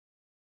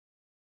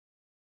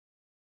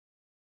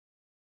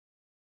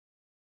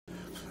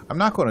I'm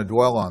not going to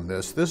dwell on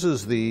this. This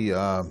is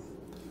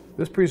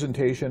this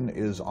presentation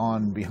is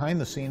on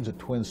behind the scenes at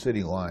Twin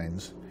City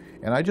Lines,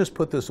 and I just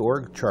put this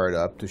org chart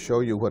up to show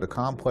you what a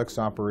complex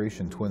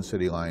operation Twin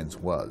City Lines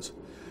was.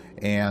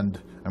 And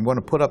I'm going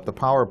to put up the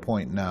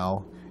PowerPoint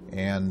now,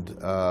 and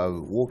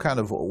we'll kind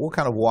of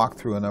walk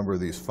through a number of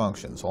these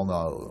functions,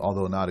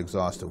 although not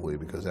exhaustively,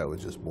 because that would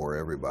just bore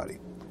everybody.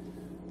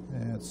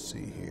 Let's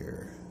see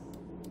here.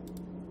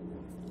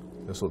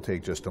 This will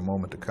take just a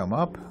moment to come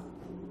up.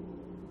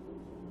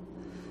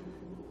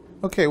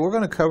 Okay, we're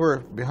going to cover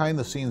behind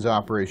the scenes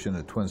operation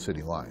at Twin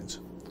City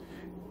Lines.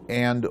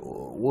 And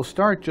we'll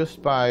start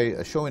just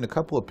by showing a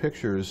couple of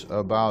pictures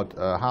about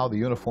how the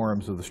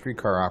uniforms of the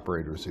streetcar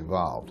operators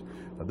evolved.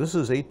 This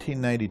is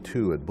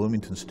 1892 at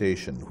Bloomington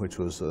Station, which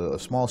was a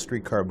small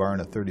streetcar barn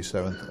at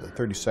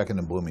 32nd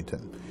and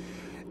Bloomington.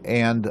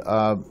 And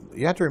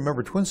you have to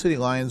remember, Twin City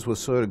Lines was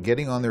sort of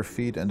getting on their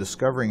feet and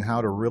discovering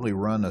how to really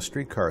run a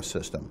streetcar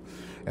system.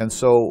 And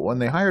so when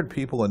they hired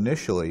people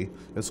initially,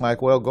 it's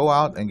like, well, go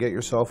out and get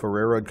yourself a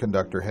railroad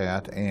conductor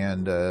hat,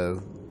 and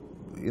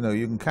you know,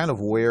 you can kind of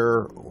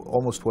wear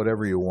almost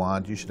whatever you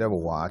want. You should have a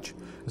watch.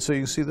 And so you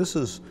can see this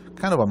is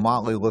kind of a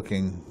motley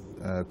looking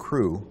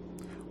crew.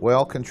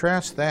 Well,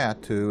 contrast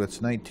that to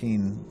about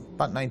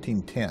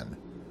 1910.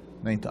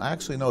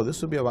 Actually, no,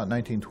 this would be about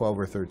 1912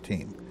 or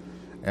 13.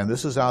 And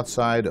this is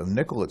outside of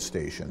Nicollet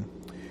Station.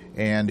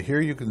 And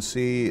here you can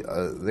see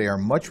they are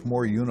much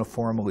more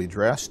uniformly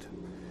dressed.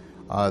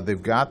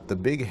 They've got the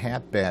big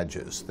hat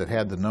badges that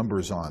had the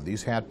numbers on.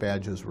 These hat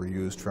badges were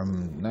used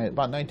from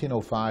about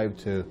 1905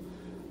 to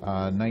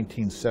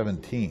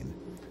 1917.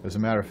 As a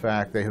matter of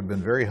fact, they have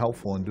been very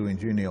helpful in doing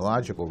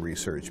genealogical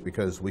research,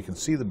 because we can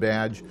see the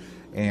badge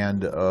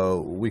and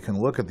we can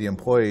look at the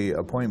employee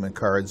appointment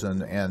cards,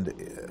 and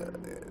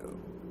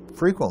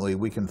frequently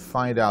we can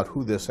find out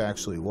who this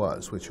actually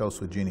was, which helps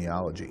with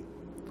genealogy.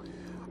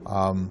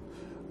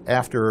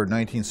 After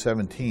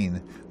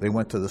 1917, they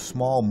went to the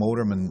small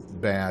motorman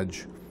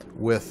badge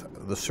with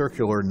the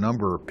circular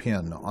number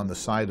pin on the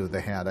side of the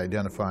hat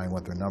identifying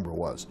what their number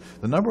was.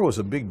 The number was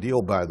a big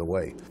deal, by the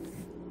way.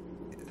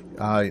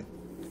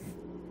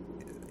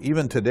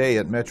 Even today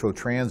at Metro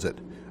Transit,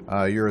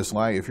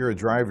 if you're a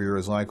driver, you're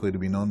as likely to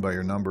be known by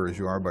your number as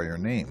you are by your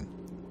name.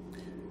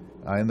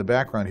 In the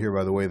background here,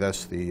 by the way,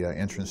 that's the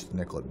entrance to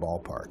Nicollet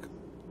Ballpark.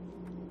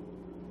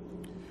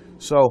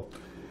 So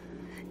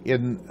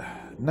in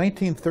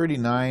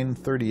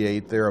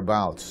 1939-38,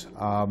 thereabouts,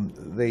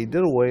 they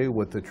did away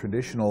with the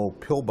traditional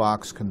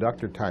pillbox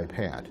conductor type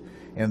hat,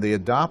 and they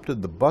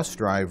adopted the bus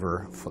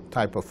driver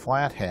type of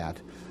flat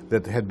hat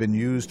that had been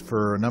used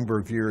for a number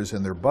of years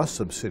in their bus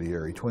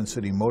subsidiary, Twin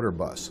City Motor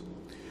Bus.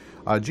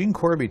 Gene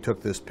Corby took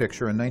this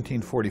picture in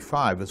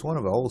 1945. It's one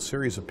of a whole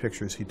series of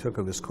pictures he took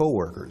of his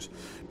co-workers.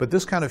 But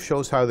this kind of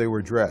shows how they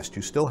were dressed.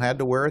 You still had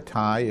to wear a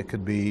tie. It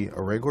could be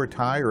a regular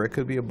tie or it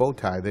could be a bow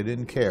tie. They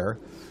didn't care.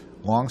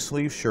 Long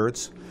sleeve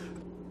shirts.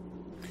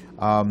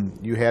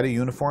 You had a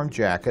uniform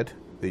jacket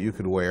that you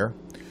could wear.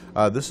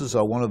 This is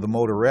one of the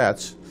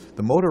motorettes.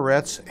 The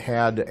motorettes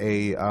had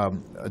a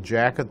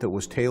jacket that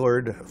was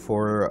tailored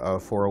for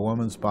a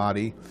woman's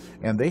body,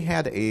 and they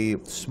had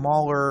a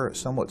smaller,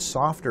 somewhat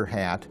softer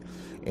hat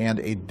and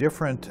a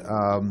different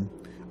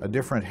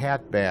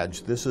hat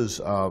badge. This is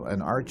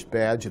an arched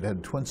badge. It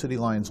had Twin City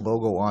Lines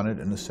logo on it,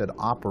 and it said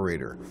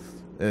operator.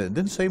 It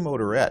didn't say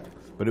motorette,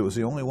 but it was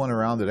the only one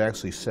around that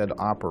actually said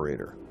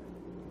operator.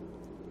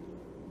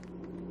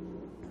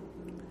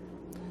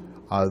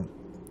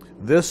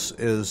 This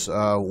is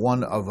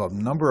one of a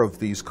number of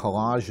these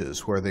collages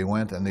where they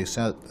went and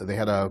they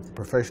had a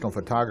professional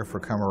photographer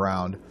come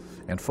around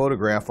and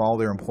photograph all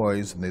their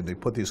employees, and they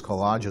put these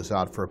collages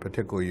out for a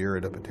particular year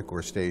at a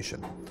particular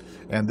station.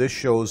 And this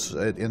shows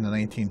it in the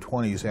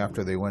 1920s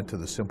after they went to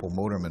the simple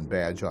motorman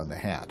badge on the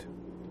hat.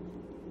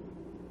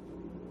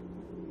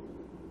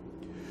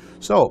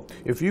 So,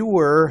 if you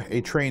were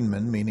a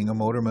trainman, meaning a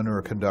motorman or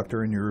a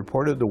conductor, and you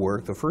reported to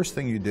work, the first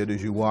thing you did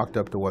is you walked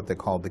up to what they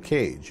called the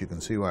cage. You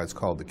can see why it's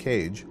called the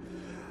cage.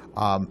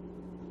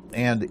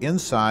 And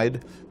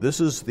inside, this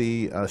is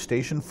the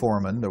station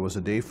foreman. There was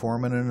a day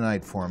foreman and a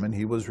night foreman.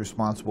 He was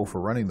responsible for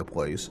running the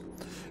place.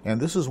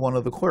 And this is one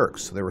of the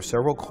clerks. There were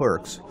several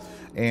clerks,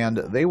 and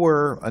they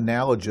were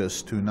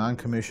analogous to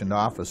non-commissioned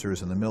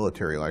officers in the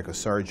military, like a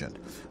sergeant.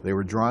 They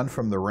were drawn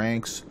from the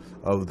ranks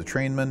of the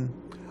trainmen,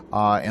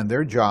 and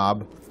their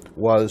job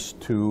was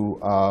to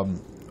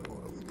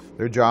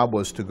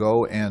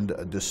go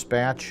and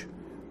dispatch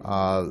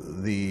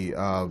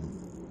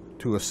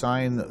to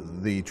assign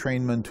the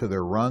trainmen to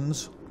their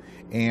runs,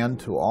 and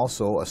to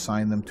also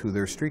assign them to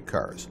their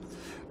streetcars.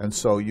 And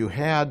so you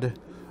had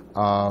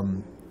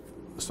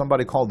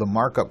somebody called the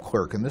markup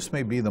clerk, and this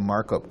may be the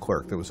markup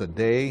clerk. There was a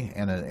day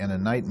and a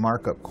night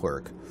markup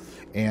clerk.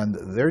 And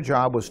their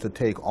job was to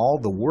take all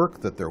the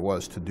work that there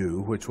was to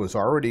do, which was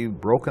already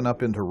broken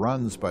up into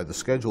runs by the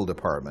schedule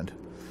department,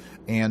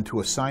 and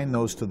to assign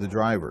those to the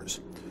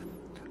drivers,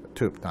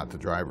 to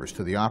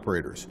the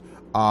operators.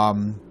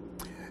 What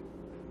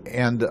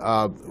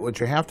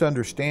you have to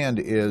understand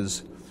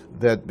is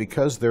that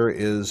because there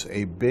is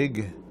a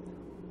big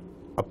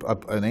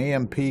an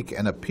AM peak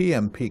and a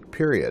PM peak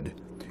period,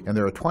 and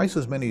there are twice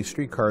as many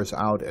streetcars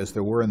out as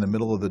there were in the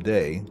middle of the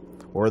day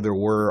or there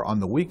were on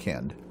the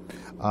weekend,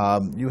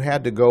 you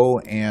had to go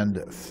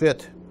and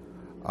fit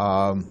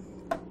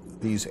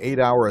these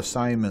 8-hour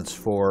assignments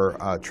for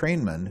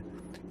trainmen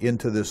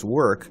into this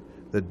work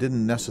that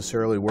didn't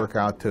necessarily work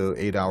out to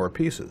 8-hour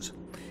pieces.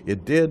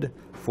 It did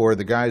for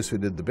the guys who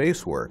did the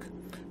base work,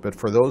 but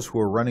for those who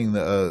were running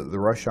the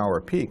rush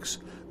hour peaks,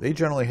 they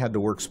generally had to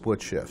work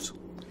split shifts.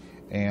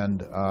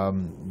 And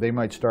they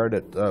might start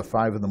at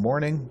 5 in the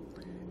morning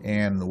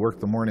and work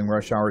the morning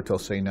rush hour till,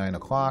 say, 9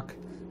 o'clock,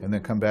 and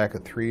then come back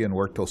at 3 and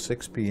work till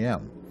 6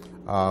 p.m.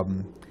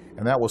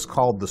 And that was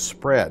called the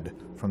spread,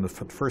 from the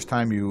first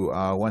time you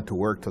went to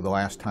work to the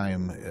last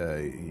time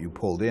you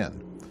pulled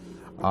in.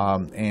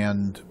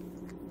 And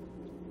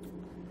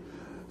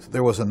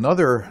there was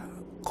another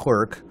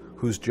clerk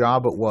whose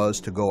job it was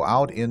to go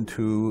out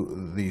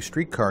into the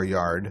streetcar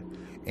yard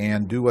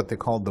and do what they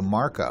called the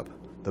markup,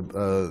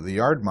 the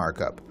yard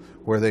markup,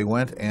 where they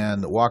went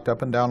and walked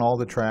up and down all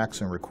the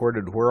tracks and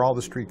recorded where all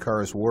the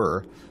streetcars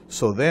were,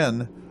 so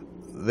then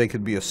they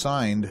could be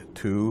assigned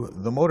to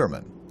the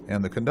motormen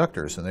and the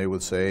conductors, and they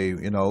would say,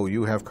 you know,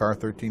 you have car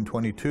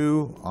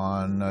 1322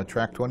 on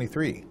track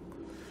 23.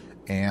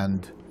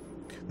 And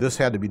this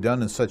had to be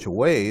done in such a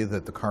way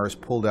that the cars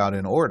pulled out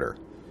in order,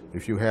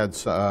 if you had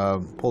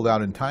pulled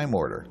out in time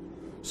order,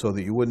 so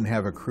that you wouldn't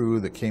have a crew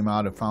that came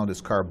out and found his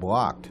car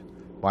blocked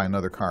by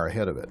another car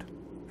ahead of it.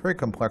 Very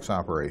complex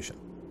operation.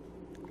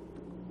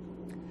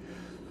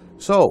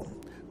 So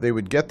they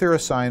would get their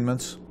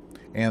assignments,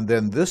 and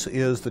then this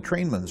is the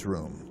trainman's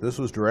room. This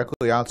was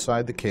directly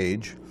outside the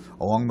cage.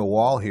 Along the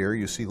wall here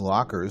you see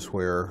lockers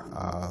where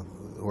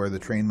the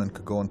trainmen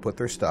could go and put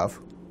their stuff.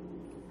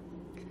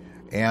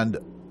 And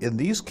in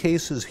these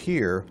cases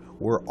here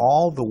were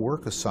all the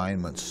work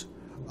assignments,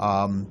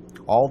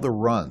 all the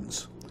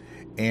runs.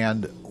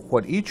 And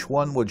what each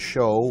one would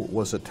show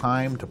was a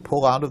time to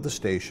pull out of the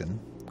station,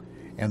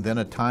 and then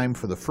a time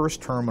for the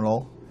first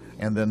terminal,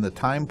 and then the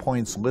time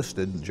points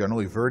listed,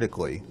 generally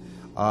vertically,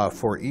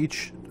 for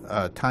each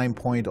time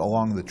point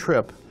along the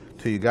trip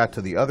till you got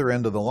to the other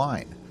end of the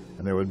line.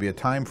 And there would be a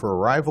time for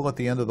arrival at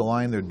the end of the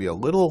line. There'd be a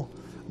little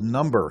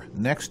number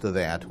next to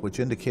that which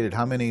indicated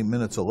how many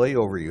minutes of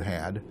layover you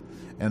had,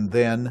 and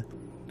then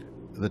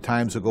the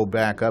times would go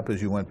back up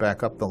as you went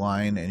back up the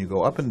line, and you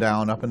go up and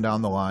down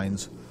the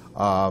lines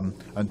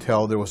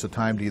until there was a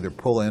time to either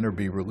pull in or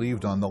be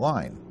relieved on the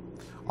line.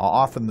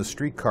 Often the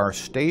streetcar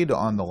stayed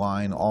on the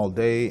line all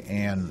day,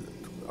 and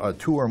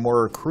 2 or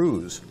more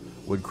crews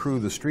would crew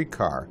the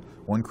streetcar.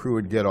 One crew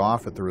would get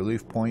off at the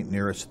relief point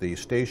nearest the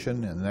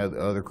station, and the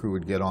other crew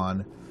would get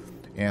on,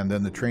 and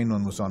then the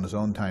trainman was on his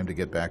own time to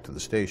get back to the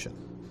station.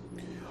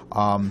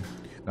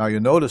 Now you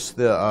notice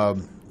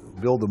the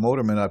Bill the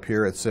motorman up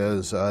here, it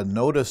says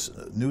notice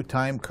new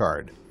time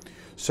card.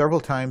 Several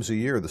times a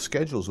year the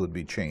schedules would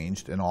be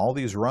changed and all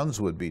these runs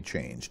would be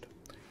changed.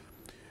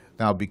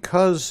 Now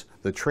because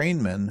the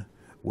trainmen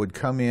would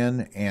come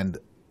in and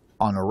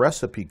on a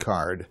recipe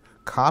card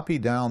copy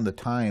down the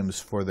times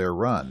for their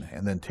run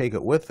and then take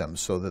it with them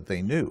so that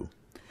they knew,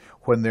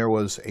 when there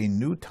was a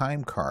new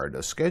time card,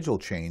 a schedule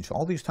change,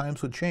 all these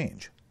times would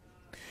change.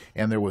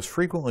 And there was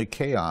frequently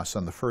chaos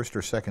on the first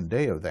or second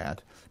day of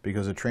that,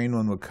 because a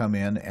trainman would come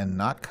in and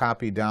not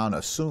copy down,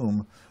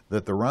 assume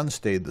that the run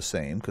stayed the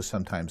same, because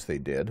sometimes they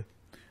did,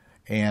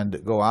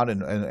 and go out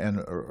and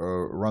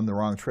run the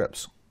wrong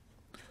trips.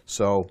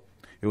 So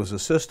it was a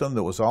system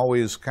that was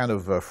always kind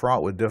of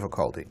fraught with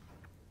difficulty.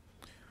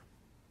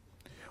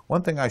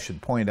 One thing I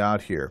should point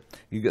out here,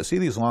 you see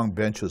these long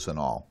benches and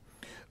all.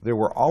 There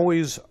were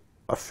always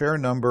a fair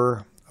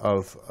number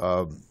of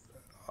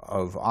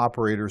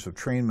operators, of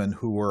trainmen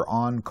who were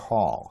on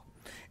call.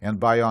 And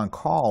by on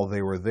call,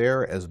 they were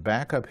there as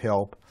backup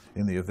help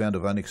in the event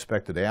of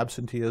unexpected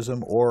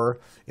absenteeism or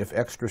if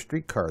extra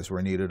streetcars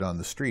were needed on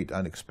the street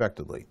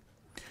unexpectedly.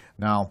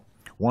 Now,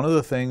 one of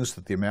the things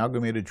that the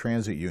Amalgamated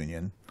Transit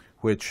Union,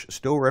 which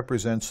still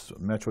represents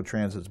Metro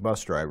Transit's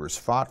bus drivers,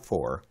 fought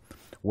for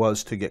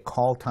was to get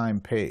call time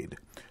paid.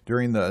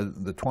 During the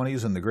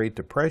 20s and the Great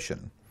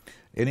Depression,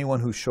 anyone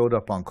who showed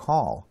up on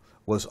call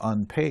was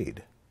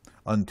unpaid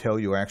until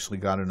you actually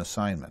got an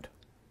assignment.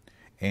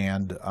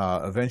 And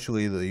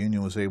eventually the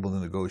union was able to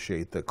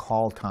negotiate that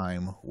call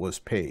time was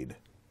paid.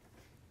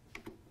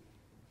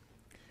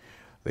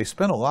 They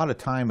spent a lot of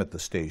time at the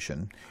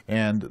station,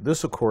 and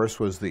this of course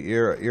was the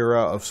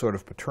era of sort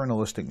of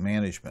paternalistic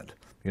management.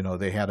 You know,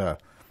 they had a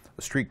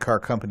streetcar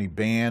company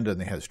band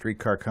and they had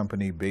streetcar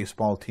company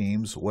baseball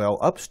teams. Well,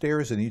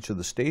 upstairs in each of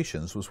the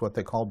stations was what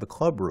they called the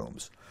club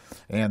rooms.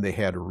 And they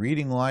had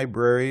reading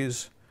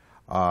libraries,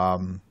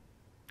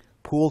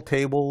 pool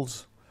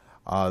tables.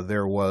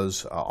 There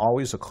was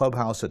always a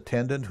clubhouse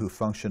attendant who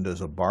functioned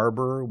as a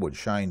barber, would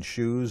shine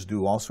shoes,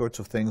 do all sorts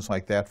of things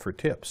like that for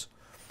tips.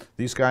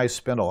 These guys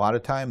spent a lot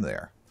of time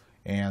there,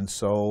 and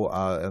so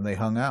and they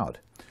hung out.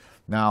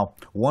 Now,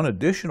 one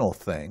additional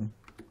thing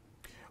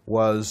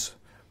was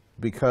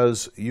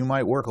because you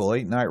might work a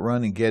late night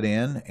run and get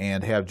in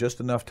and have just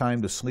enough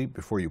time to sleep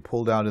before you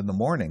pulled out in the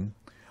morning.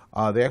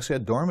 They actually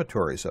had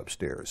dormitories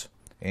upstairs,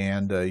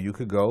 and you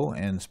could go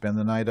and spend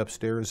the night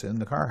upstairs in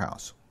the car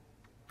house.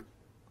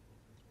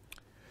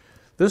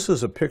 This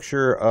is a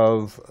picture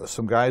of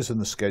some guys in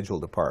the schedule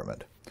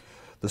department.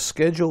 The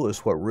schedule is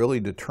what really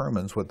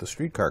determines what the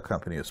streetcar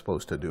company is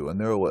supposed to do, and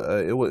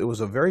it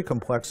was a very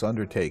complex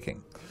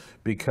undertaking,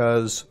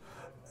 because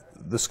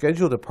the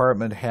schedule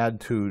department had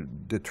to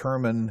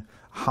determine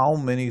how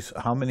many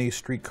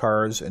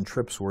streetcars and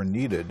trips were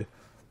needed,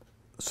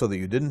 so that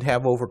you didn't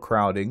have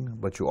overcrowding,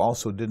 but you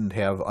also didn't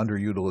have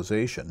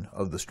underutilization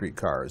of the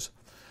streetcars.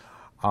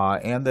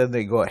 And then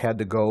they had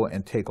to go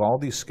and take all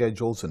these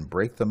schedules and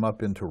break them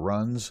up into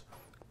runs,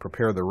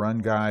 prepare the run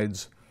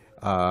guides,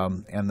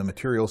 and the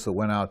materials that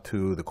went out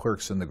to the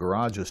clerks in the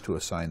garages to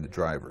assign the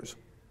drivers.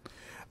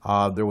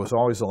 There was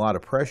always a lot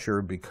of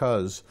pressure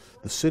because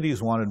the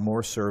cities wanted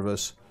more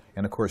service,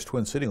 and of course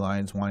Twin City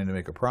Lines, wanting to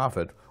make a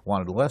profit,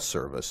 wanted less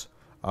service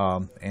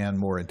and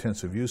more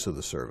intensive use of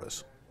the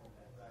service.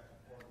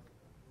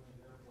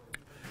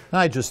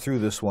 I just threw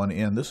this one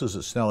in. This is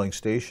at Snelling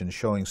Station,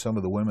 showing some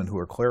of the women who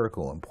are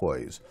clerical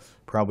employees.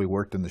 Probably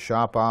worked in the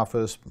shop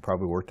office,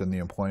 probably worked in the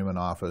employment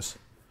office.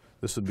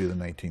 This would be the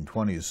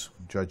 1920s,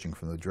 judging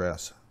from the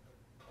dress.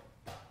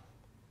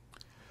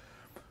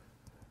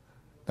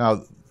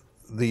 Now,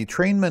 the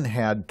trainmen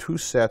had two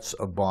sets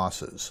of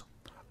bosses.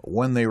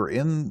 When they were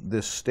in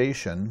this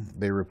station,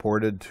 they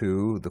reported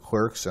to the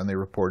clerks and they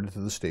reported to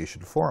the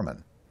station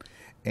foreman.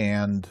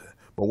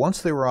 But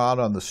once they were out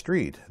on the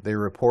street, they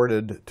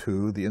reported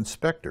to the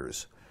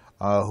inspectors,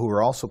 who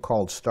were also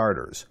called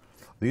starters.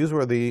 These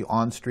were the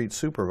on-street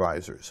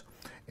supervisors.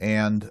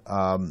 And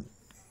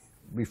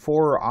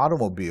before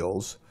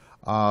automobiles,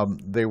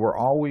 they were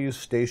always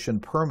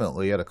stationed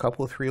permanently at a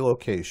couple of 3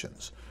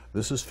 locations.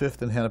 This is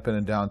 5th and Hennepin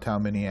in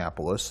downtown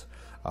Minneapolis.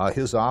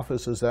 His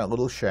office is that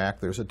little shack.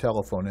 There's a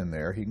telephone in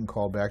there. He can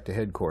call back to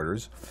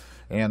headquarters.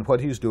 And what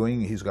he's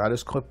doing, he's got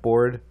his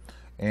clipboard,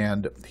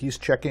 and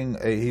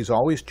he's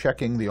always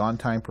checking the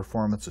on-time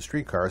performance of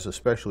streetcars,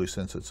 especially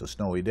since it's a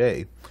snowy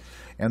day.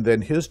 And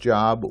then his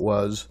job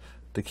was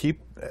to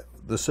keep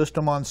the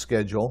system on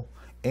schedule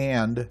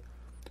and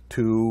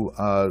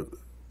to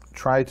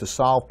try to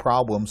solve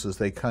problems as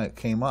they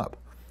came up.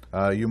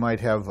 You might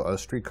have a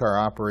streetcar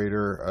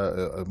operator,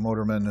 a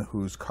motorman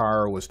whose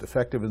car was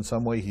defective in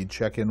some way. He'd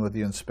check in with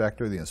the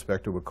inspector. The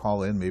inspector would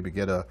call in, maybe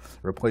get a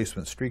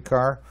replacement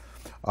streetcar.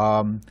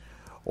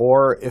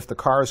 Or if the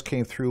cars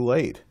came through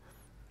late,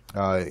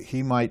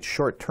 he might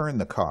short-turn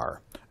the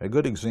car. A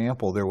good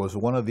example, there was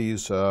one of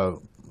these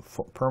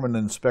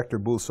permanent inspector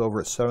booths over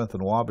at 7th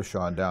and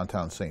Wabasha in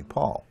downtown St.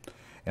 Paul.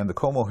 And the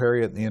Como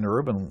Harriet and the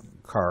Interurban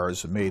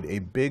cars made a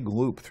big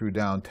loop through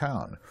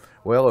downtown.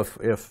 Well,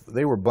 if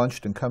they were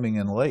bunched and coming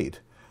in late,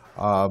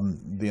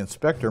 the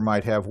inspector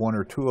might have 1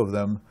 or 2 of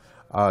them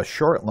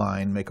short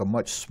line, make a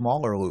much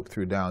smaller loop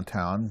through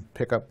downtown,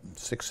 pick up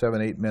 6,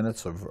 7, 8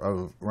 minutes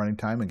of running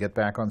time and get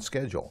back on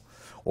schedule.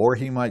 Or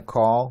he might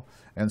call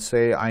and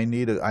say, I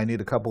need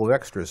a couple of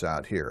extras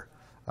out here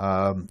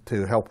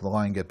to help the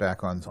line get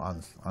back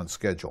on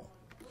schedule.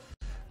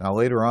 Now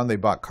later on they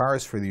bought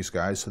cars for these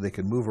guys so they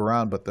could move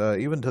around, but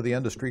even to the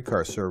end of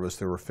streetcar service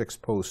there were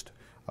fixed post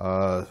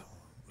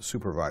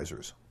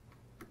supervisors.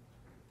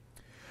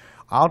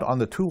 Out on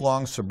the 2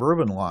 long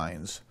suburban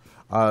lines,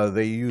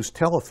 they used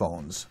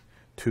telephones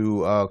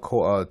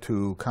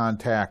to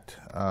contact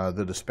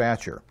the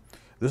dispatcher.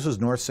 This is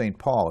North St.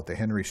 Paul at the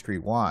Henry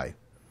Street Y.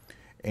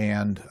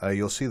 And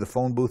you'll see the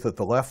phone booth at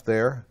the left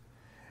there.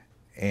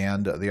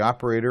 And the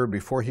operator,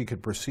 before he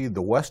could proceed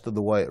the rest of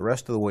the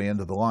way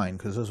into the line,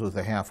 because this was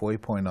the halfway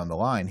point on the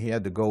line, he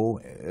had to go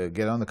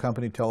get on the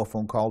company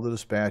telephone, call the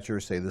dispatcher,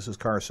 say, this is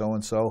car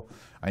so-and-so,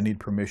 I need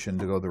permission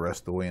to go the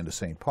rest of the way into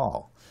St.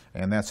 Paul.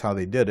 And that's how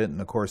they did it. And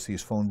of course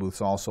these phone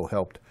booths also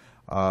helped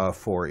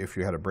for if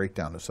you had a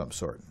breakdown of some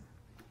sort.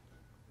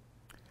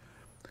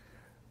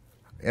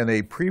 In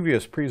a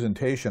previous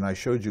presentation, I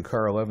showed you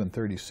car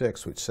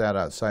 1136, which sat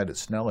outside at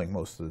Snelling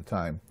most of the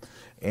time.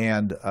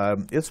 And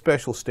its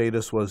special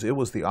status was it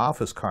was the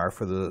office car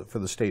for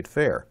the state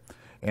fair.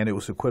 And it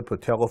was equipped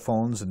with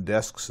telephones and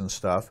desks and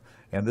stuff.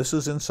 And this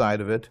is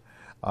inside of it.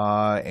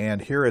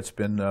 And here it's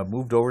been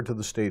moved over to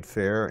the state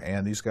fair,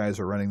 and these guys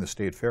are running the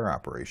state fair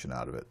operation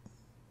out of it.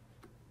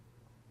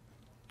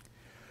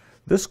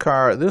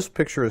 This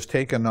picture is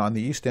taken on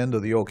the east end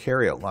of the Oak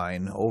Harriet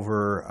line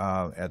over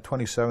at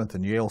 27th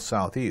and Yale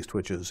Southeast,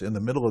 which is in the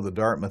middle of the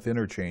Dartmouth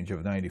interchange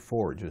of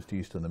 94, just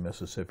east of the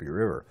Mississippi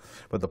River.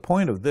 But the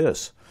point of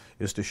this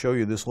is to show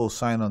you this little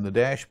sign on the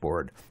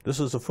dashboard. This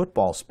is a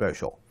football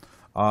special.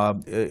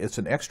 It's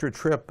an extra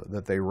trip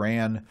that they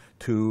ran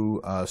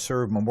to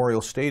serve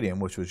Memorial Stadium,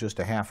 which was just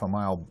a half a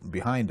mile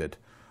behind it,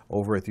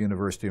 over at the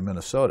University of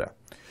Minnesota.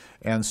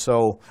 And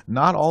so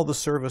not all the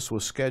service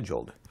was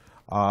scheduled.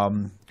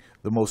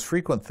 The most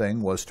frequent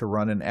thing was to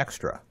run an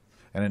extra.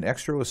 And an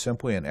extra was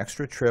simply an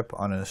extra trip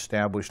on an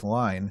established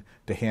line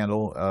to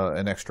handle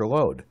an extra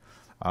load.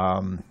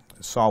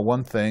 Saw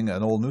one thing,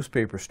 an old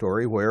newspaper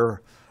story,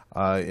 where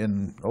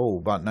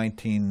about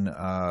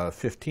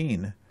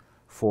 1915,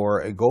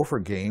 for a Gopher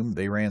game,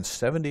 they ran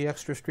 70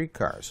 extra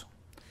streetcars.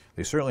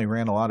 They certainly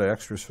ran a lot of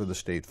extras for the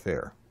state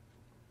fair.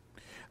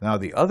 Now,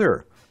 the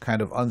other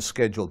kind of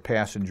unscheduled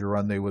passenger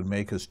run they would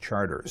make is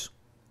charters.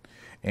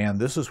 And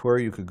this is where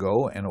you could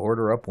go and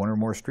order up one or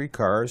more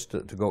streetcars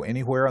to go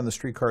anywhere on the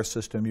streetcar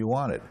system you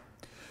wanted.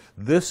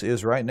 This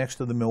is right next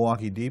to the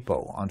Milwaukee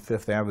Depot on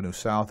 5th Avenue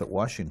South at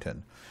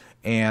Washington.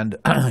 And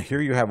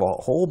here you have a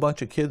whole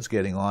bunch of kids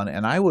getting on,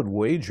 and I would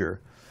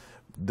wager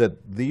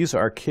that these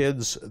are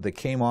kids that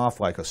came off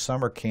like a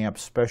summer camp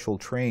special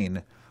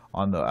train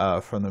on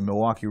the, from the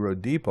Milwaukee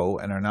Road Depot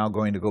and are now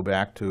going to go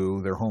back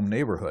to their home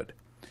neighborhood.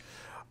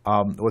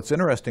 What's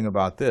interesting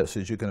about this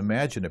is you can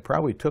imagine it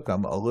probably took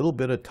them a little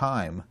bit of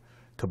time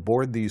to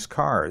board these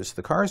cars.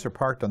 The cars are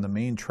parked on the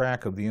main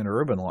track of the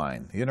interurban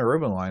line. The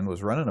interurban line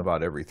was running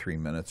about every 3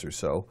 minutes or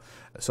so.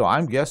 So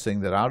I'm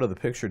guessing that out of the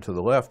picture to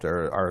the left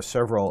are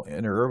several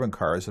interurban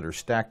cars that are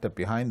stacked up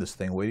behind this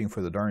thing waiting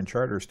for the darn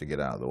charters to get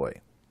out of the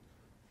way.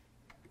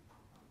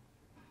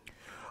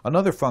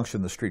 Another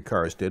function the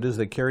streetcars did is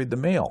they carried the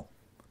mail.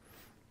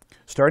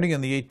 Starting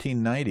in the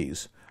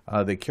 1890s,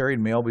 they carried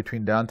mail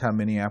between downtown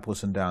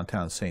Minneapolis and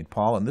downtown St.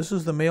 Paul, and this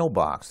is the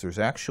mailbox. There's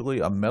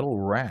actually a metal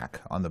rack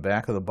on the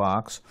back of the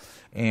box,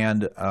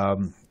 and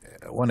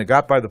when it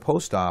got by the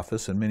post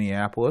office in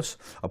Minneapolis,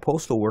 a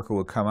postal worker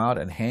would come out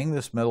and hang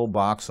this metal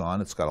box on.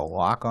 It's got a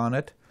lock on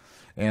it,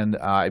 and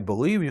I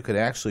believe you could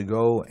actually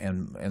go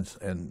and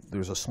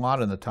there's a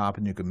slot in the top,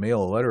 and you could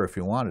mail a letter if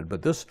you wanted.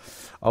 But this,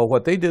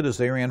 what they did is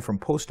they ran from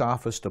post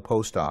office to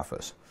post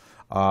office,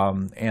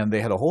 and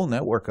they had a whole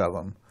network of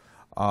them,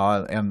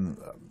 and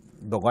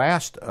the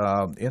last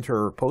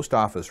inter-post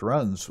office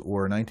runs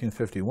were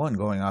 1951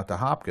 going out to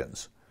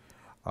Hopkins.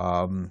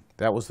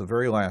 That was the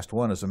very last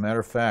one. As a matter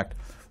of fact,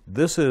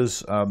 this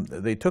is,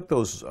 they took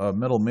those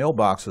metal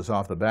mailboxes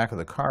off the back of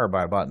the car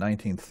by about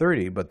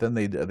 1930, but then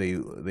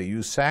they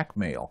used sack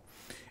mail.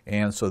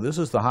 And so this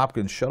is the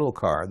Hopkins shuttle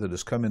car that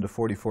has come into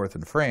 44th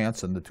in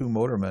France, and the two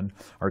motormen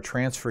are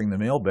transferring the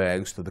mail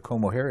bags to the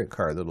Como Harriet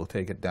car that will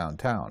take it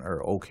downtown,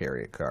 or Oak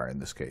Harriet car in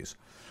this case.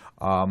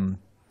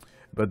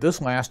 But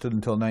this lasted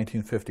until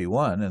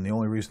 1951, and the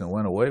only reason it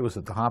went away was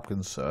that the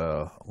Hopkins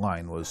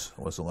line was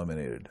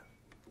eliminated.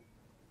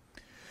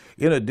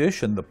 In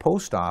addition, the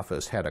post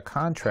office had a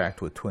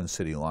contract with Twin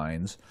City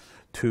Lines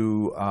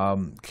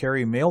to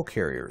carry mail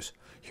carriers.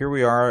 Here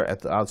we are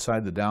at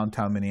outside the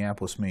downtown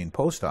Minneapolis main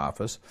post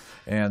office,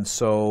 and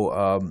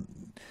so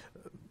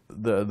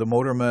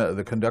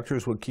the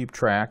conductors would keep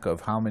track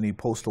of how many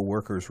postal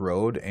workers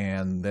rode,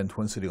 and then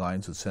Twin City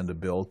Lines would send a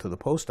bill to the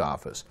post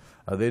office.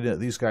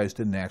 These guys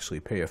didn't actually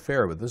pay a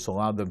fare, but this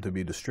allowed them to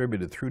be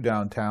distributed through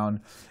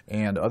downtown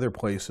and other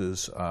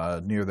places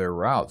near their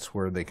routes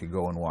where they could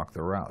go and walk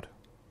the route.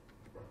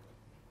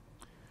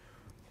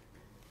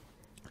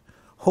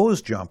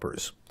 Hose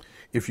jumpers.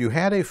 If you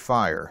had a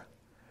fire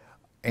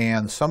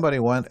and somebody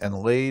went and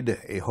laid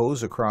a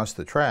hose across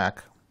the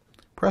track,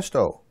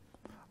 presto.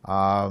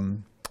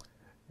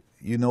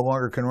 You no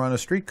longer can run a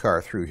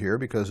streetcar through here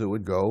because it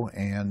would go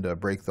and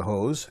break the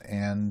hose,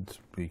 and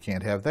you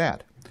can't have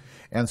that.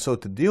 And so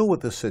to deal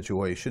with this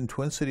situation,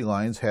 Twin City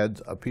Lines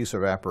had a piece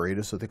of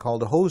apparatus that they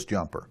called a hose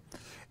jumper.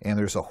 And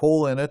there's a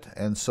hole in it,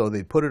 and so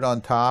they put it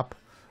on top,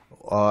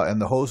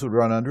 and the hose would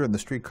run under, and the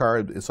streetcar,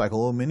 it's like a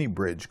little mini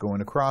bridge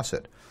going across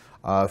it.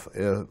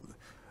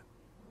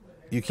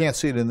 You can't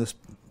see it in this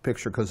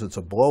picture because it's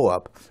a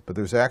blow-up, but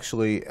there's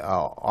actually,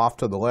 off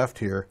to the left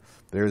here,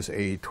 there's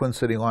a Twin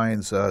City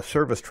Lines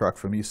service truck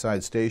from East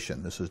Side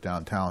Station. This is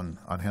downtown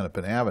on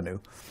Hennepin Avenue.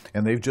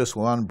 And they've just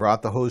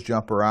brought the hose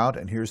jumper out,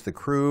 and here's the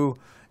crew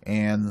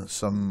and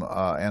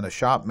and a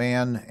shop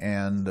man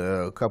and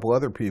a couple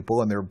other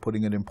people, and they're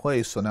putting it in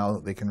place so now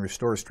they can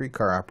restore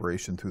streetcar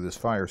operation through this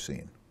fire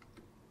scene.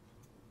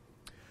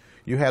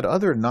 You had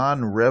other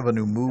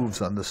non-revenue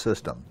moves on the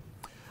system.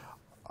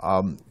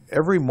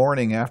 Every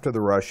morning after the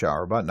rush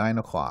hour, about 9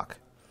 o'clock,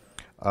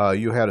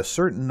 you had a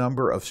certain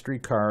number of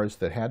streetcars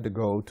that had to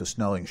go to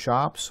Snelling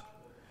shops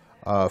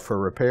for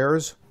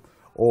repairs,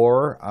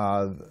 or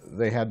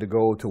they had to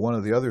go to one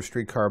of the other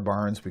streetcar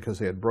barns because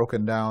they had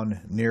broken down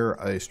near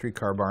a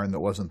streetcar barn that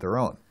wasn't their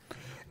own.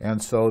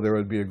 And so there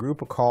would be a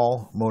group of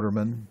call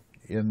motormen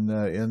in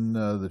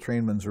the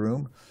trainman's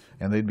room,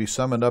 and they'd be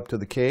summoned up to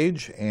the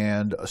cage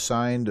and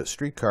assigned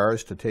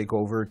streetcars to take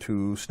over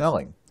to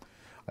Snelling.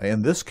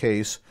 In this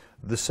case,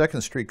 the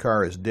second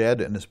streetcar is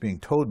dead and is being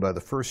towed by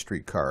the first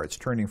streetcar. It's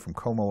turning from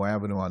Como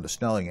Avenue onto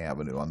Snelling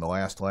Avenue on the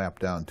last lap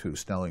down to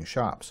Snelling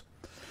shops.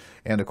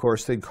 And of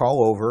course, they'd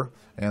call over,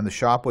 and the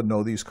shop would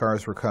know these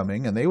cars were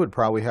coming, and they would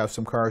probably have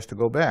some cars to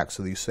go back.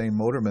 So these same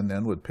motormen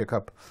then would pick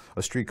up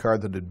a streetcar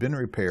that had been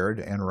repaired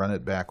and run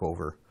it back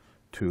over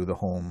to the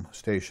home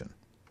station.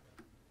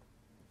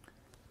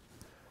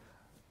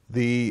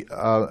 The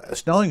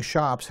Snelling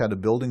shops had a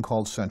building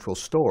called Central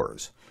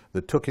Stores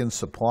that took in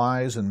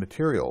supplies and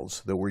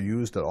materials that were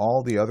used at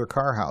all the other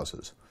car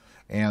houses.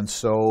 And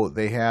so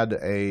they had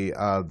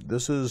a,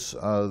 this is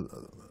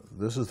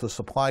the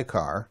supply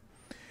car,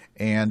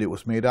 and it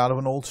was made out of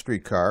an old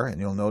streetcar,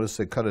 and you'll notice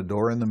they cut a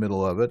door in the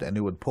middle of it, and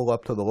it would pull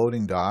up to the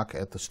loading dock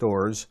at the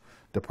stores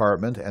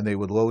department, and they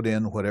would load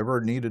in whatever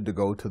needed to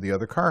go to the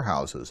other car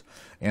houses.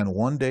 And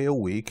one day a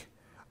week,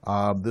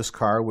 this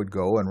car would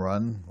go and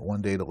run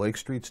one day to Lake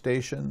Street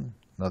Station,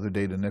 another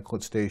day to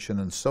Nicollet Station,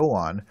 and so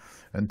on,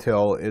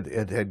 until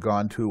it had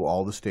gone to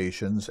all the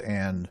stations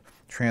and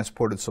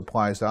transported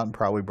supplies out and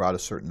probably brought a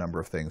certain number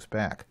of things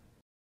back.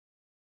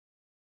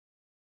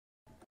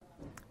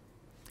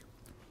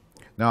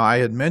 Now, I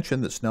had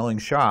mentioned that Snelling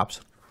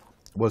Shops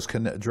was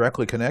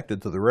directly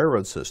connected to the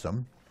railroad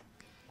system.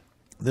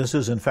 This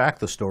is in fact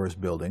the store's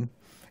building,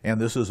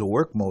 and this is a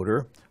work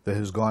motor that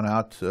has gone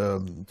out to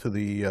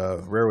the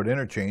railroad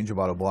interchange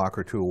about a block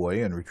or two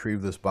away and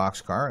retrieved this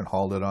boxcar and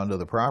hauled it onto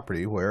the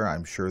property, where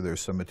I'm sure there's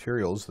some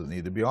materials that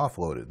need to be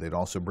offloaded. They'd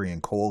also bring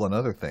in coal and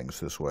other things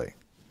this way.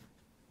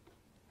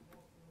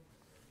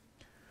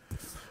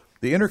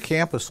 The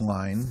inter-campus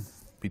line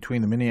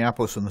between the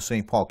Minneapolis and the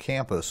St. Paul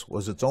campus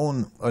was its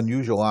own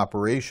unusual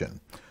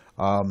operation.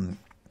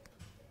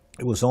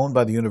 It was owned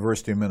by the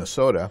University of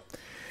Minnesota,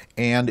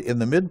 and in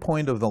the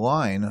midpoint of the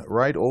line,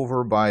 right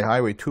over by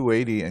Highway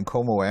 280 and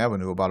Como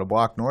Avenue, about a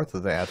block north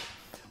of that,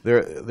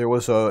 there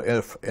was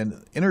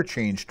an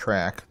interchange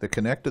track that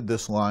connected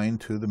this line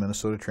to the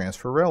Minnesota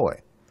Transfer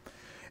Railway.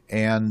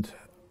 And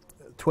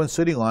Twin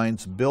City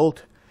Lines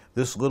built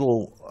this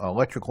little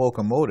electric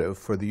locomotive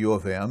for the U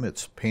of M.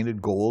 It's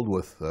painted gold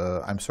with,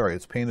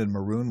 it's painted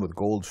maroon with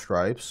gold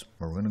stripes,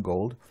 maroon and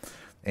gold.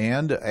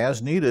 And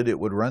as needed, it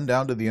would run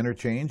down to the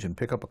interchange and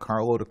pick up a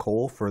carload of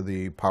coal for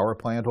the power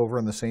plant over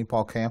in the St.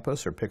 Paul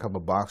campus, or pick up a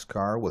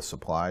boxcar with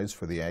supplies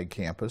for the Ag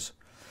campus.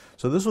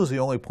 So this was the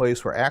only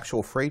place where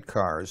actual freight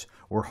cars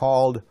were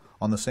hauled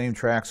on the same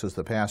tracks as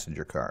the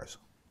passenger cars.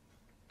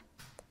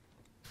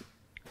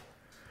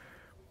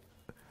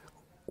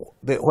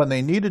 When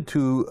they needed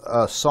to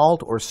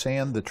salt or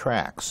sand the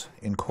tracks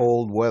in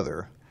cold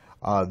weather,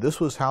 this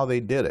was how they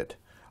did it.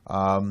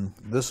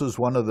 This is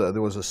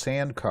there was a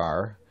sand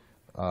car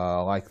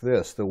like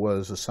this that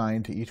was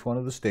assigned to each one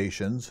of the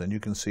stations, and you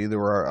can see there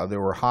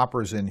were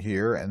hoppers in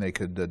here, and they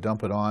could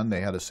dump it on.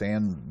 They had a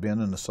sand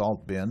bin and a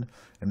salt bin,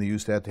 and they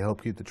used that to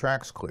help keep the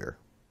tracks clear.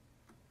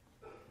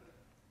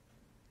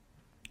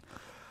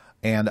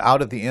 And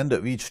out at the end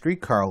of each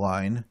streetcar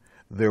line,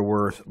 there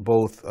were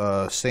both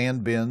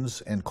sand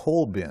bins and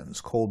coal bins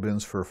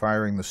for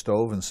firing the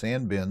stove, and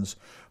sand bins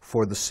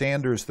for the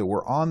sanders that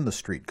were on the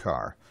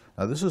streetcar.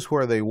 Now this is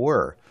where they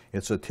were.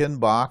 It's a tin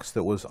box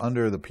that was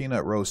under the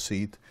peanut roast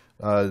seat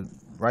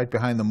right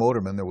behind the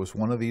motorman. There was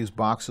one of these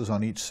boxes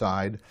on each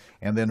side,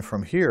 and then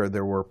from here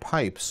there were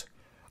pipes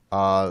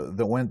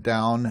that went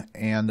down,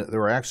 and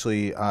there were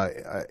actually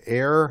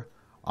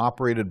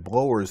air-operated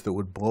blowers that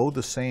would blow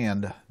the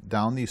sand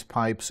down these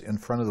pipes in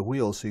front of the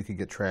wheels so you could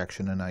get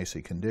traction in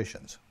icy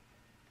conditions.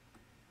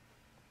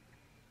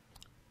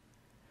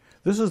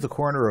 This is the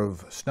corner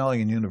of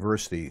Snelling and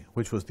University,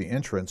 which was the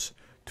entrance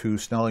to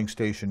Snelling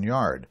Station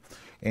Yard.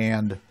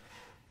 And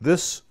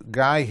this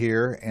guy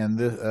here, and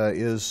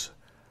this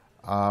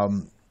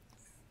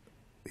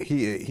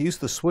he's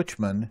the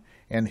switchman,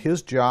 and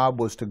his job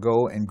was to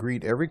go and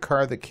greet every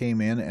car that came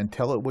in and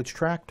tell it which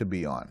track to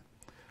be on.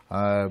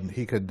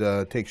 He could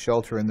take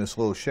shelter in this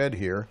little shed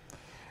here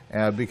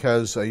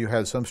because you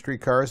had some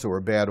streetcars that were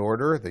bad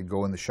order. They'd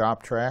go in the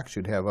shop tracks.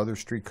 You'd have other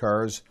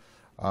streetcars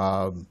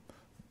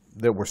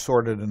that were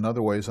sorted in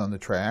other ways on the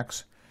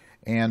tracks.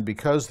 And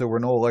because there were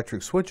no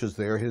electric switches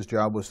there, his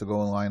job was to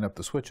go and line up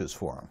the switches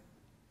for him.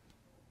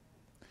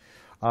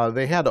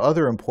 They had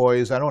other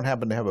employees. I don't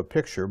happen to have a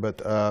picture, but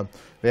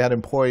they had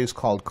employees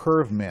called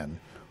curve men,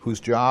 whose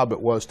job it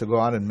was to go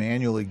out and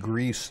manually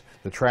grease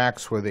the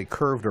tracks where they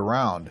curved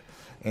around.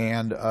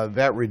 And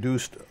that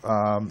reduced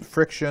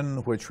friction,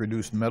 which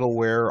reduced metal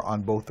wear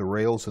on both the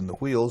rails and the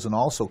wheels, and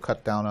also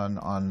cut down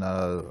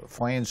on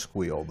flange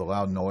squeal, the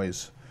loud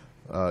noise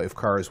if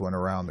cars went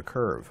around the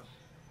curve.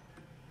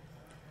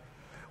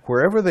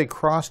 Wherever they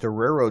crossed a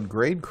railroad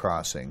grade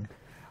crossing,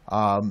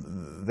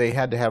 they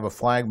had to have a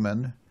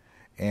flagman.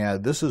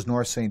 And this is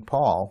North St.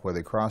 Paul, where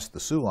they crossed the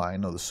Sioux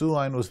line. Now, the Sioux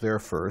line was there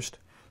first,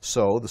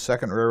 so the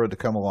second railroad to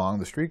come along,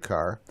 the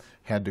streetcar,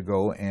 had to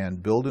go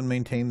and build and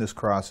maintain this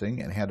crossing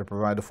and had to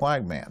provide a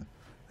flagman.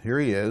 Here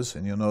he is,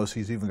 and you'll notice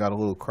he's even got a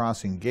little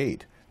crossing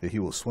gate that he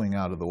will swing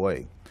out of the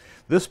way.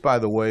 This, by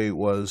the way,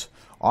 was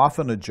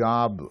often a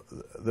job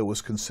that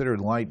was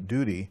considered light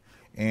duty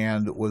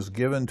and was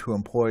given to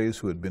employees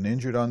who had been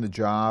injured on the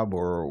job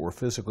or were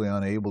physically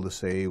unable to,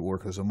 say,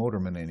 work as a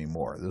motorman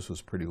anymore. This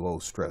was a pretty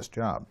low-stress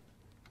job.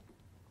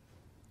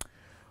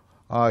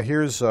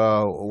 Here's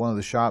one of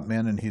the shop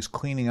men, and he's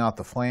cleaning out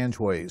the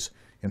flangeways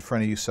in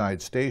front of East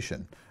Side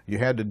Station. You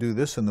had to do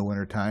this in the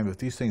wintertime. If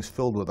these things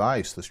filled with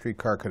ice, the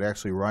streetcar could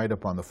actually ride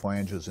up on the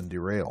flanges and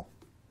derail.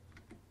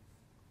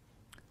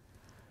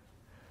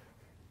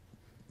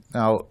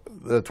 Now,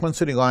 the Twin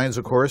City Lines,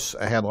 of course,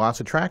 had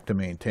lots of track to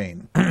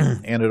maintain,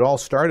 and it all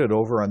started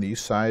over on the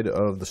east side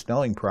of the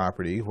Snelling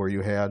property where you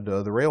had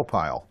the rail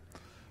pile.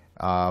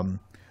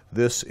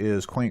 This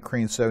is Quaint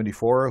Crane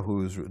 74,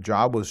 whose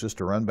job was just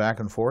to run back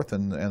and forth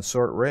and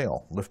sort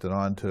rail, lift it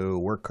onto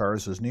work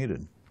cars as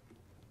needed.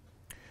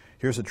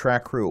 Here's a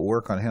track crew at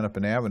work on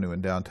Hennepin Avenue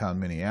in downtown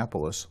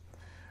Minneapolis.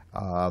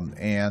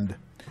 And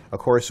of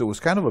course, it was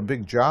kind of a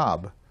big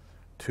job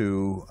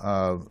to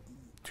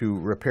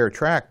repair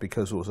track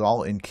because it was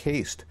all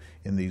encased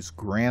in these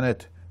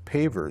granite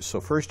pavers. So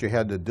first you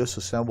had to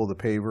disassemble the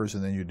pavers,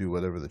 and then you do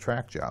whatever the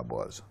track job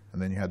was.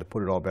 And then you had to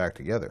put it all back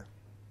together.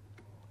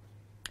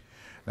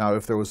 Now,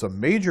 if there was a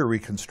major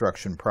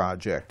reconstruction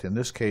project, in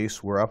this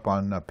case, we're up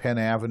on Penn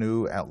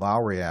Avenue at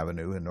Lowry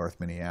Avenue in North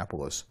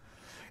Minneapolis,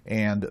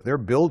 and they're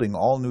building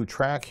all new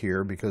track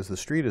here because the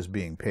street is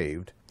being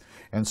paved.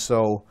 And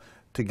so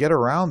to get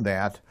around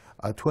that,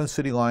 Twin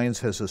City Lines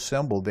has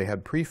assembled, they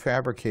had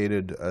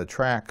prefabricated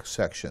track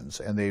sections,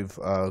 and they've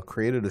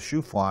created a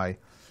shoe fly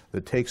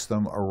that takes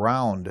them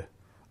around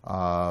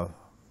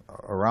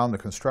the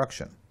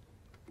construction.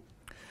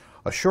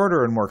 A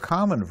shorter and more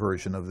common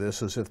version of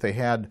this is if they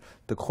had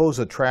to close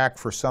a track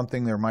for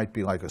something, there might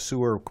be like a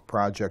sewer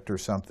project or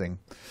something,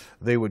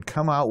 they would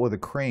come out with a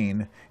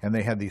crane, and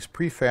they had these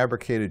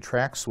prefabricated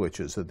track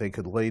switches that they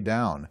could lay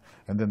down,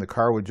 and then the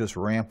car would just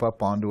ramp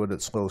up onto it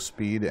at slow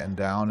speed and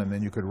down, and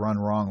then you could run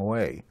wrong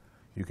way.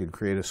 You could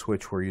create a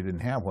switch where you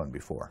didn't have one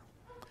before.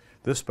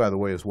 This, by the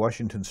way, is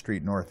Washington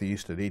Street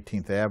Northeast at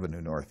 18th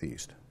Avenue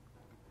Northeast.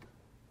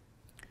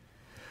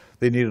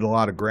 They needed a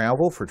lot of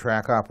gravel for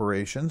track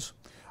operations.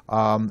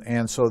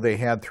 And so they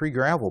had 3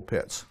 gravel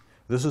pits.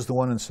 This is the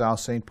one in South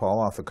St. Paul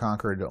off the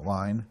Concord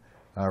line,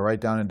 right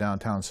down in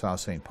downtown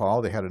South St.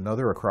 Paul. They had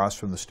another across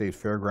from the State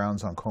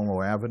Fairgrounds on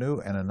Como Avenue,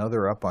 and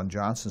another up on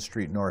Johnson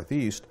Street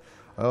Northeast,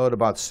 at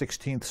about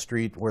 16th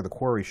Street where the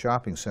Quarry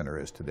Shopping Center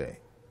is today.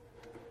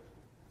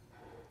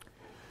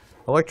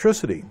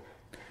 Electricity.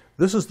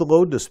 This is the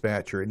load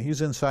dispatcher, and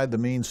he's inside the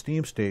main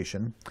steam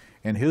station,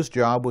 and his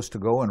job was to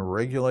go and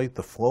regulate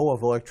the flow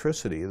of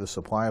electricity, the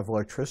supply of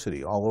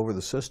electricity all over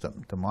the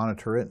system, to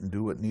monitor it and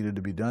do what needed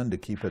to be done to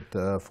keep it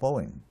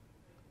flowing.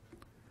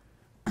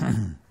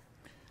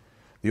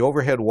 The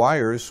overhead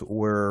wires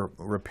were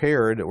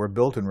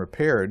built and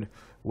repaired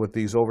with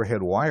these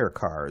overhead wire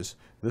cars.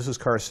 This is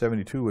car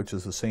 72, which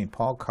is the St.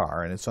 Paul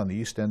car, and it's on the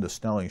east end of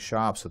Snelling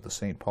Shops at the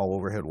St. Paul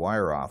Overhead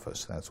Wire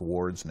Office. That's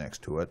Ward's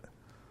next to it.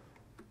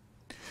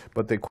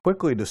 But they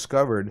quickly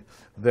discovered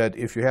that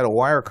if you had a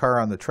wire car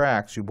on the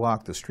tracks, you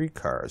blocked the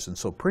streetcars. And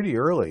so pretty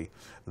early,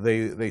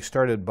 they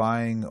started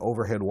buying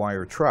overhead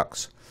wire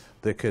trucks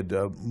that could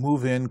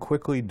move in,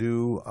 quickly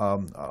do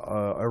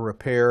a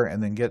repair,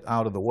 and then get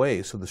out of the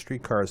way so the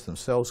streetcars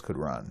themselves could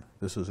run.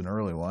 This is an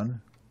early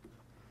one.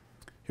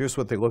 Here's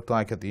what they looked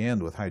like at the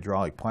end with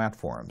hydraulic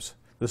platforms.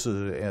 This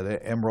is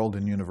at Emerald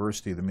and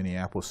University, the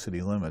Minneapolis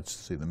City Limits.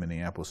 See the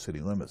Minneapolis City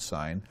Limits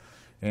sign.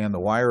 And the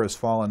wire has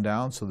fallen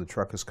down, so the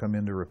truck has come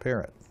in to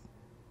repair it.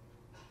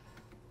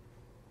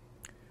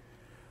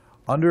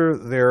 Under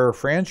their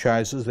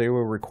franchises, they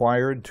were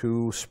required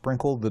to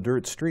sprinkle the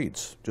dirt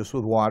streets just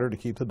with water to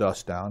keep the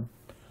dust down.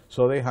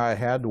 So they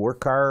had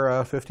work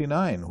car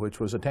 59, which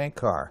was a tank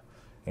car.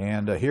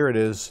 And here it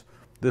is.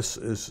 This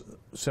is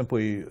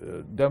simply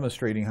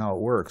demonstrating how it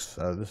works.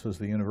 This is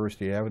the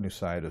University Avenue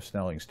side of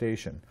Snelling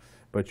Station.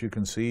 But you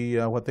can see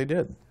what they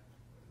did.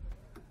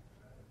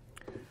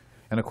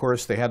 And of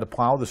course, they had to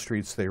plow the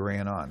streets they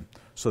ran on.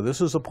 So this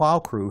is a plow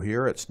crew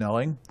here at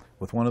Snelling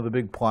with one of the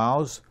big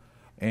plows.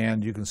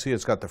 And you can see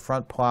it's got the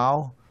front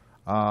plow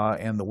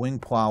and the wing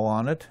plow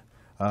on it.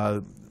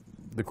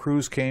 The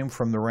crews came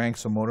from the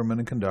ranks of motormen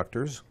and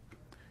conductors.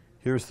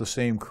 Here's the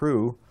same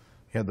crew.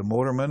 You had the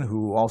motorman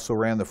who also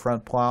ran the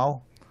front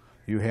plow.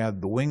 You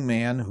had the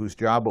wingman whose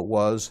job it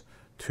was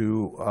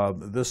to,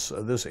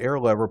 this air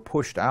lever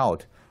pushed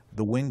out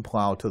the wing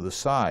plow to the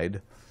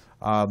side.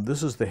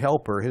 This is the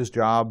helper. His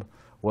job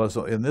was,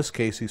 in this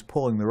case, he's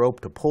pulling the rope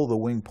to pull the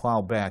wing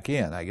plow back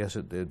in. I guess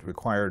it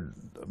required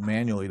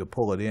manually to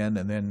pull it in,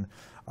 and then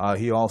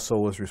he also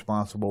was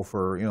responsible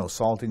for,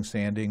 salting,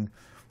 sanding,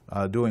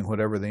 doing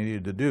whatever they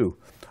needed to do.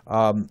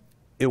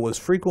 It was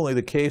frequently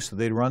the case that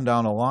they'd run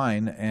down a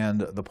line,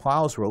 and the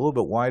plows were a little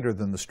bit wider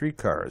than the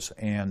streetcars,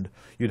 and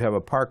you'd have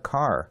a parked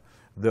car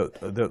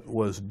that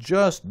was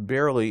just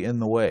barely in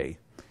the way.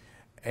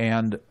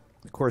 And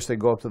of course, they'd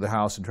go up to the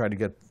house and try to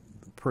get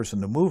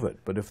person to move it,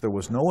 but if there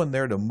was no one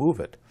there to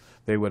move it,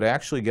 they would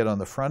actually get on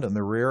the front and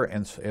the rear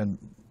and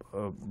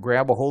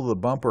grab a hold of the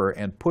bumper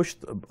and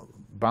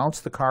bounce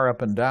the car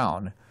up and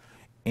down,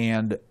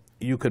 and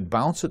you could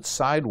bounce it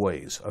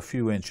sideways a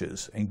few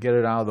inches and get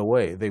it out of the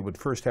way. They would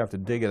first have to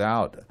dig it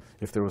out.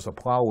 If there was a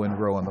plow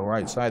windrow on the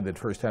right side, they'd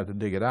first have to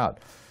dig it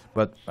out.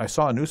 But I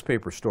saw a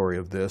newspaper story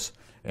of this,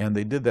 and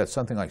they did that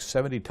something like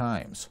 70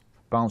 times,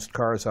 bounced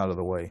cars out of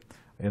the way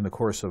in the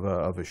course of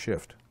a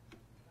shift.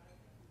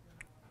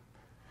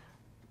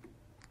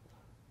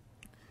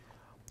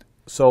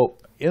 So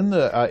in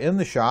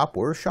the shop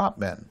were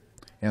shopmen,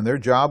 and their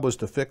job was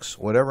to fix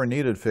whatever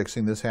needed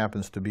fixing. This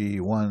happens to be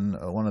one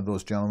of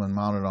those gentlemen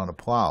mounted on a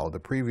plow. The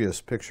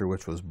previous picture,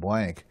 which was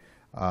blank,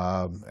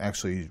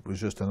 actually was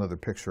just another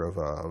picture of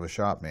a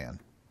shopman.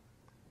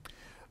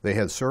 They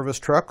had service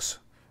trucks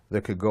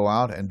that could go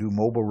out and do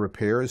mobile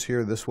repairs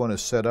here. This one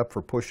is set up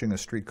for pushing a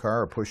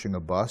streetcar or pushing a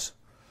bus.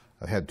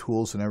 It had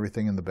tools and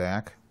everything in the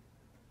back.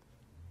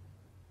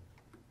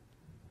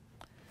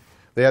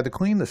 They had to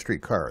clean the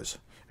streetcars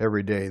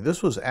every day.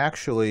 This was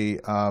actually,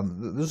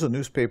 this is a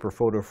newspaper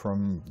photo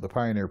from the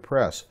Pioneer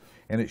Press,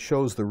 and it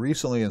shows the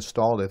recently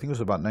installed, I think it was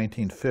about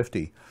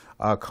 1950,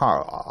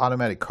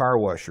 automatic car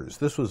washers.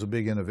 This was a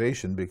big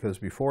innovation because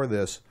before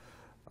this,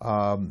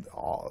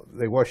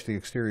 they washed the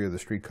exterior of the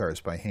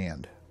streetcars by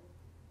hand.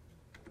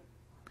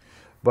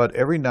 But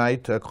every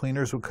night,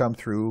 cleaners would come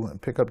through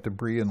and pick up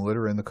debris and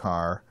litter in the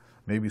car,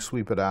 maybe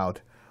sweep it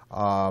out.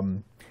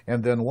 And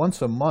then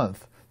once a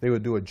month, they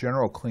would do a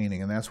general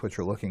cleaning, and that's what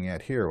you're looking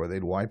at here, where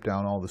they'd wipe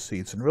down all the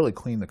seats and really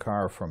clean the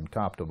car from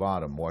top to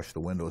bottom, wash the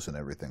windows and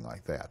everything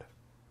like that.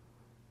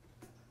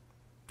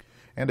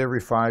 And every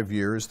 5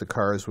 years, the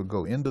cars would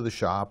go into the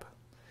shop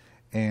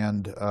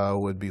and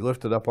would be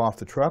lifted up off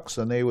the trucks,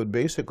 and they would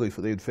basically,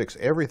 they'd fix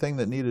everything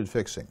that needed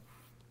fixing.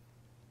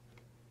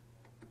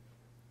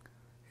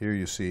 Here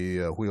you see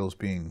wheels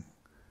being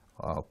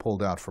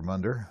pulled out from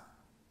under.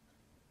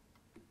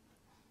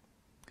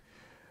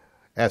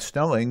 At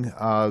Snelling,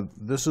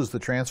 this is the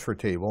transfer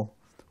table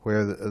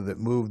where that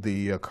moved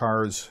the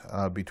cars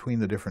between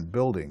the different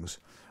buildings.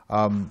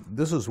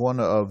 This is one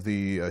of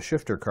the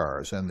shifter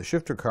cars, and the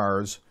shifter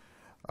cars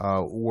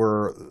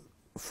were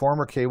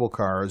former cable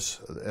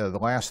cars, the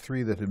last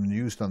three that had been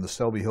used on the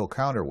Selby Hill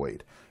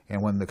counterweight.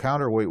 And when the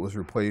counterweight was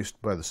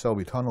replaced by the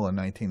Selby Tunnel in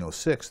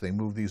 1906, they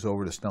moved these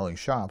over to Snelling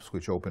Shops,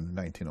 which opened in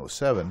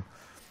 1907.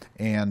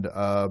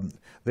 And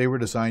they were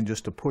designed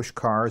just to push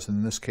cars,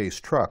 in this case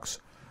trucks,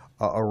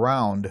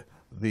 around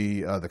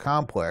the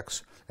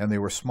complex, and they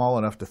were small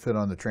enough to fit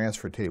on the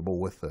transfer table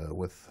with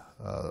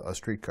a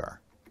streetcar.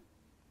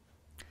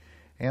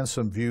 And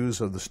some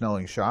views of the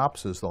Snelling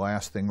Shops is the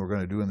last thing we're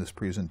going to do in this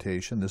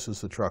presentation. This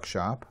is the truck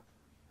shop.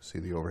 See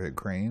the overhead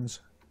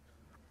cranes.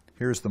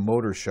 Here's the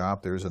motor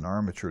shop. There's an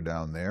armature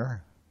down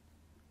there.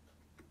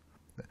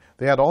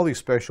 They had all these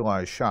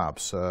specialized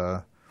shops.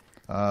 This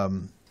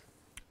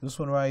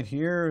one right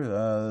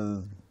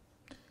here,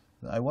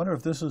 I wonder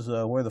if this is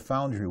where the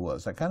foundry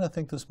was. I kind of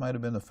think this might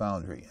have been the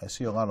foundry. I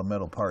see a lot of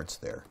metal parts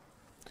there.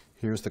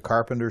 Here's the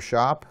carpenter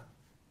shop.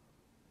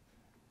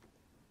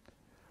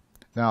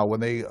 Now, when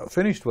they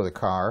finished with a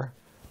car,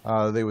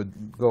 they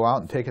would go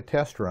out and take a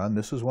test run.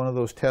 This is one of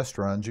those test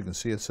runs. You can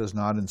see it says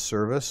not in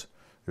service.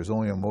 There's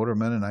only a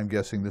motorman, and I'm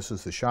guessing this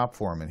is the shop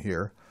foreman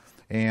here.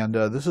 And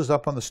this is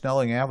up on the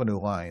Snelling Avenue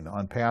line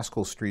on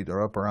Pascal Street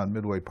or up around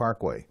Midway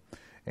Parkway.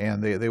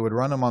 And they would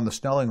run them on the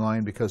Snelling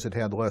line because it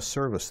had less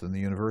service than the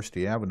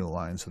University Avenue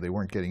line, so they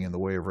weren't getting in the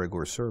way of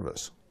regular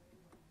service.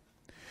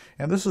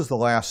 And this is the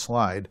last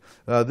slide.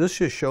 This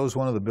just shows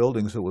one of the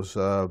buildings that was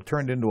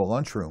turned into a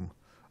lunchroom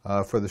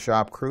for the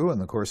shop crew,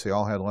 and of course they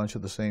all had lunch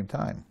at the same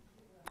time.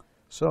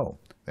 So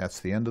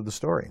that's the end of the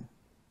story.